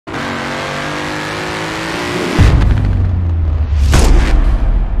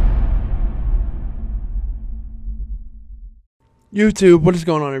YouTube, what is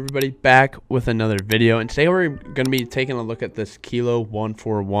going on, everybody? Back with another video, and today we're going to be taking a look at this Kilo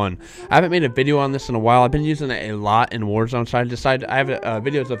 141. I haven't made a video on this in a while. I've been using it a lot in Warzone, so I decided I have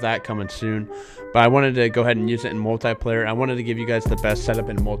videos of that coming soon, but I wanted to go ahead and use it in multiplayer. I wanted to give you guys the best setup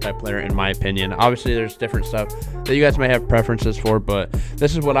in multiplayer, in my opinion. Obviously, there's different stuff that you guys may have preferences for, but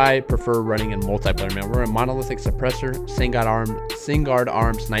this is what I prefer running in multiplayer, man. We're a monolithic suppressor, Singard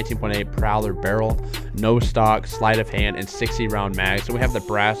arms, 19.8 Prowler barrel, no stock, sleight of hand, and 60 round mag. So we have the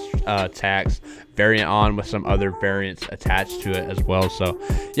brass tacks variant on with some other variants attached to it as well. So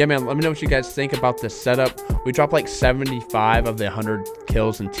yeah, man, let me know what you guys think about this setup. We dropped like 75 of the 100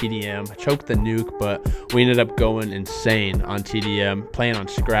 kills in TDM. I choked the nuke, but we ended up going insane on TDM, playing on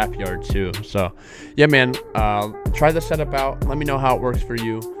Scrapyard too. So yeah, man, try the setup out. Let me know how it works for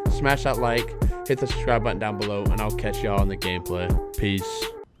you. Smash that like, hit the subscribe button down below, and I'll catch y'all in the gameplay. Peace.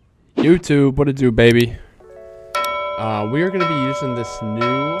 YouTube, what it do, baby? We are going to be using this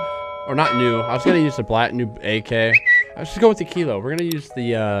new, or not new, I was going to use the black new AK. Let's just go with the Kilo. We're going to use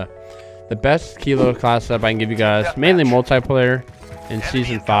the best Kilo class setup I can give you guys, mainly multiplayer in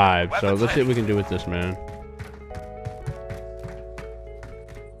Season 5. So let's see what we can do with this, man.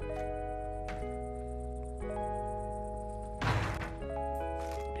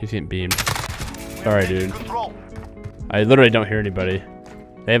 He's getting beamed. Sorry, dude. I literally don't hear anybody.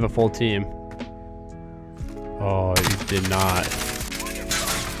 They have a full team. Oh, you did not.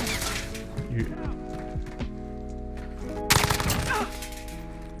 You...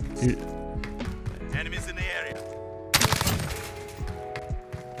 Enemies in the area.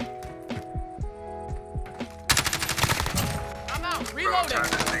 I'm out. Reloading.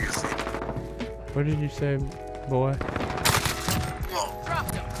 What did you say, boy?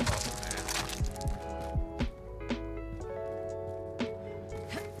 Dropped him.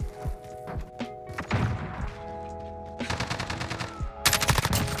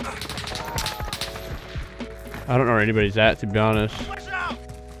 I don't know where anybody's at, to be honest.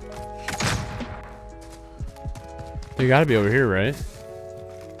 They gotta be over here, right?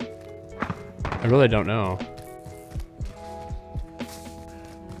 I really don't know.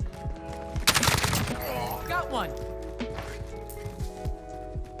 Got one.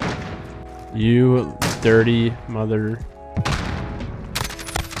 You dirty mother.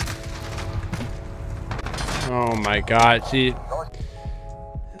 Oh my god, see.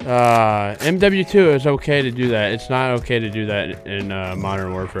 MW2 is okay to do that. It's not okay to do that in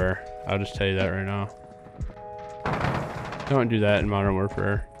Modern Warfare. I'll just tell you that right now. Don't do that in Modern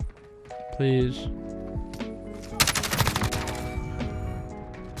Warfare, please.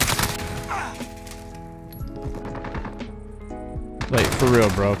 Like, for real,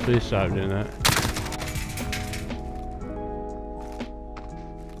 bro, please stop doing that.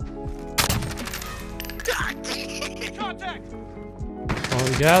 Oh,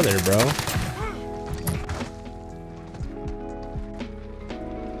 get out of there, bro.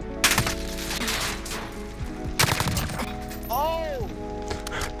 Oh!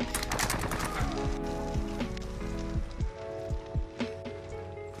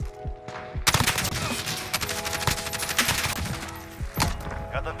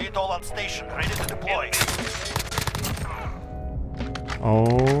 Got the VTOL on station, ready to deploy.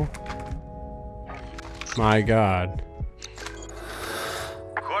 Oh my god.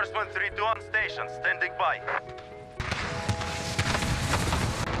 Horseman 3-2 on station, standing by.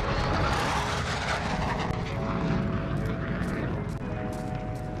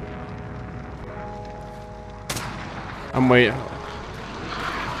 I'm waiting.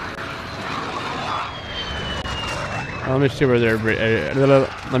 Let me see where they're.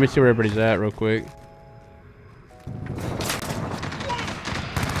 Let me see where everybody's at real quick.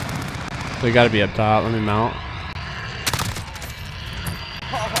 They got to be up top. Let me mount.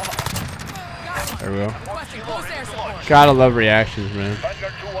 There we go. Gotta love reactions, man.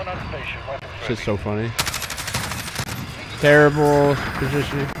 Shit's so funny. Terrible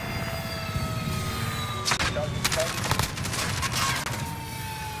positioning.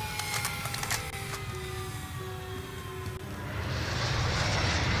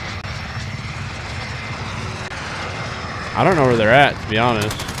 I don't know where they're at, to be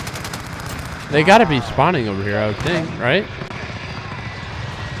honest. They gotta be spawning over here, I would think, right?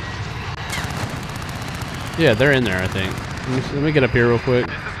 Yeah, they're in there, I think. Let me get up here real quick.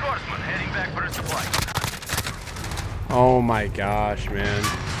 Oh my gosh, man.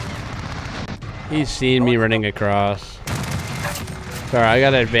 He's seen me running across. Sorry, I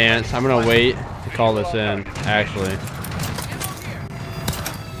gotta advance. I'm gonna wait to call this in, actually.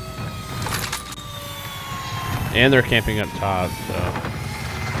 And they're camping up top, so.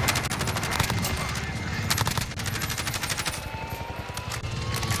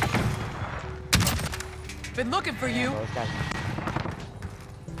 Looking for you.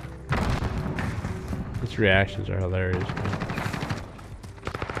 His reactions are hilarious, man.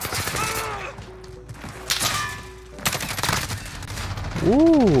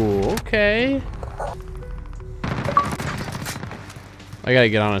 Ooh, okay. I gotta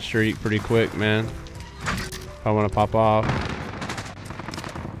get on a streak pretty quick, man. If I want to pop off.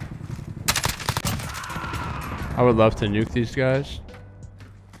 I would love to nuke these guys.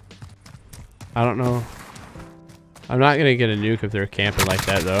 I don't know. I'm not gonna get a nuke if they're camping like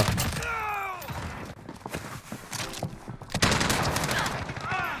that, though.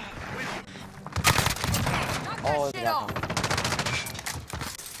 Oh, yeah.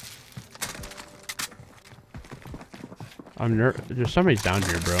 There's somebody down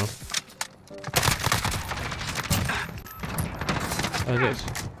here, bro. Oh, this.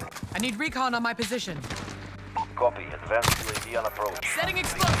 I need recon on my position. Copy. Advanced UAV on approach. Setting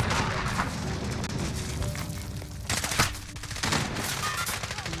explosive.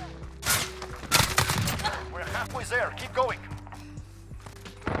 We're halfway there. Keep going.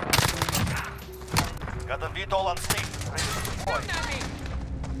 Got a VTOL on station. Ready to deploy. Shooting at me.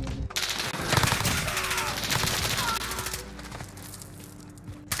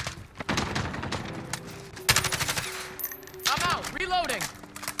 I'm out. Reloading.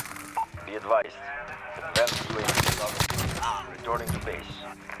 Be advised. Advanced UAV on returning to base.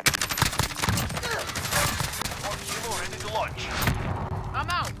 1 kilo ready to launch. I'm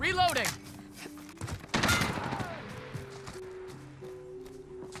out. Reloading.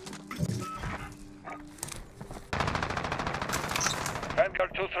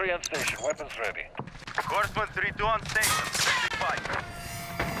 Vanguard 2-3 on station. Weapons ready. Horseman 3-2 on station. Standing by.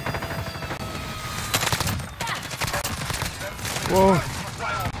 Whoa.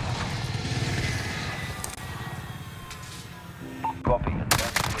 Copy.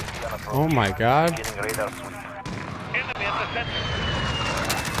 Advanced UAV on approach. Oh my god. Beginning radar sweep. Enemy at the center.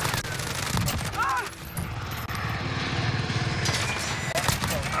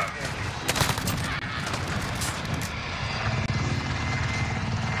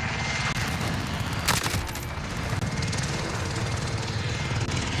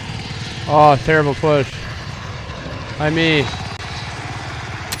 Oh, terrible push. By me. Be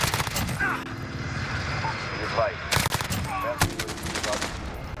advised. Advanced UAV on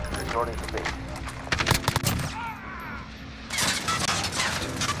returning to base.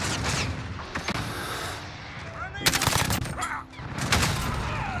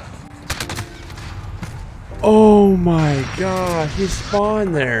 Oh my god, he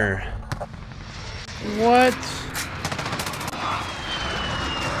spawned there. What?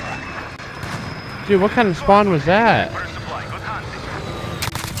 Dude, what kind of spawn was that? First supply. Good hunting.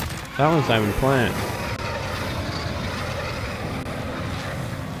 That one's not even plant.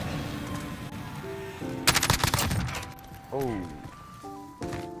 Oh.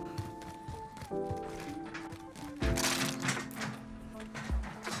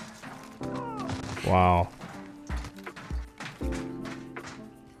 Wow.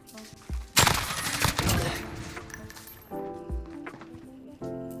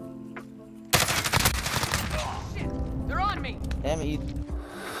 They're on me. Damn it.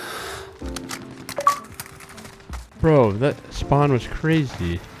 Bro, that spawn was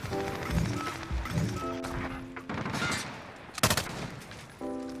crazy.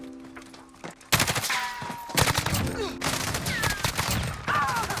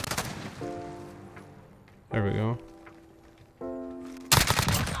 There we go.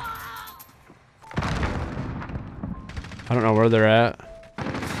 I don't know where they're at.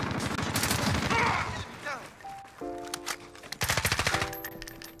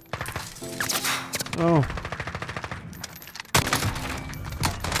 Oh.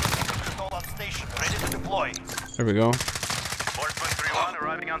 VTOL on station. Ready to deploy. There we go. Horseman 3-1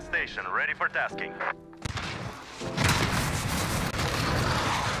 arriving on station. Ready for tasking.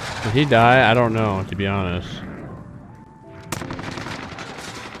 Did he die? I don't know, to be honest.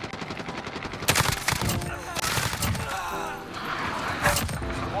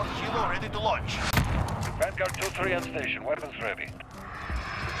 Kilo ready to launch. Vanguard 2-3 on station. Weapons ready.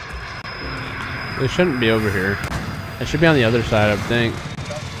 They shouldn't be over here. It should be on the other side, I would think.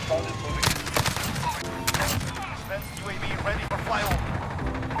 Advanced UAV ready for flyover.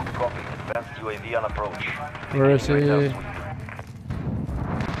 Copy. Advanced UAV on approach. Where is Radar he? sweep.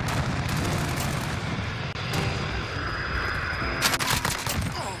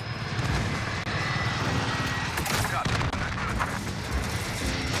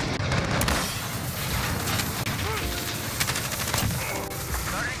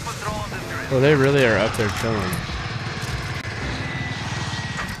 Oh, they really are up there chilling.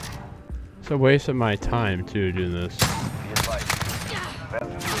 It's a waste of my time too doing this. Be advised.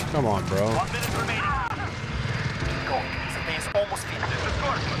 Advanced UAV. Come on, bro. 1 minute remaining. Go. Something is almost finished. This is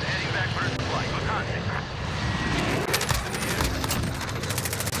Scorpion. Heading back for a supply. For contact.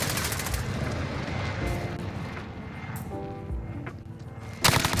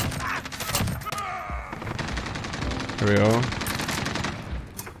 Here we go.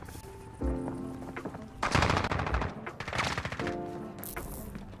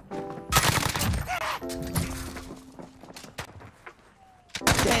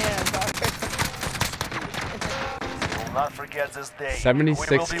 Will not forget this day. 76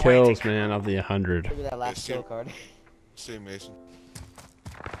 We will be kills, waiting. man, of the 100. Look at that last Yeah, kill card. See you, Mason.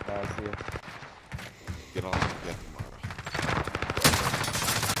 I see you. Get on again tomorrow.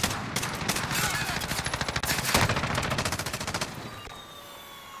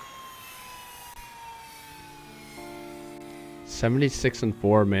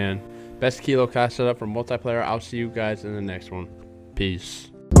 76-4, man. Best kilo cast setup for multiplayer. I'll see you guys in the next one.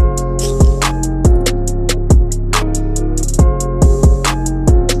 Peace.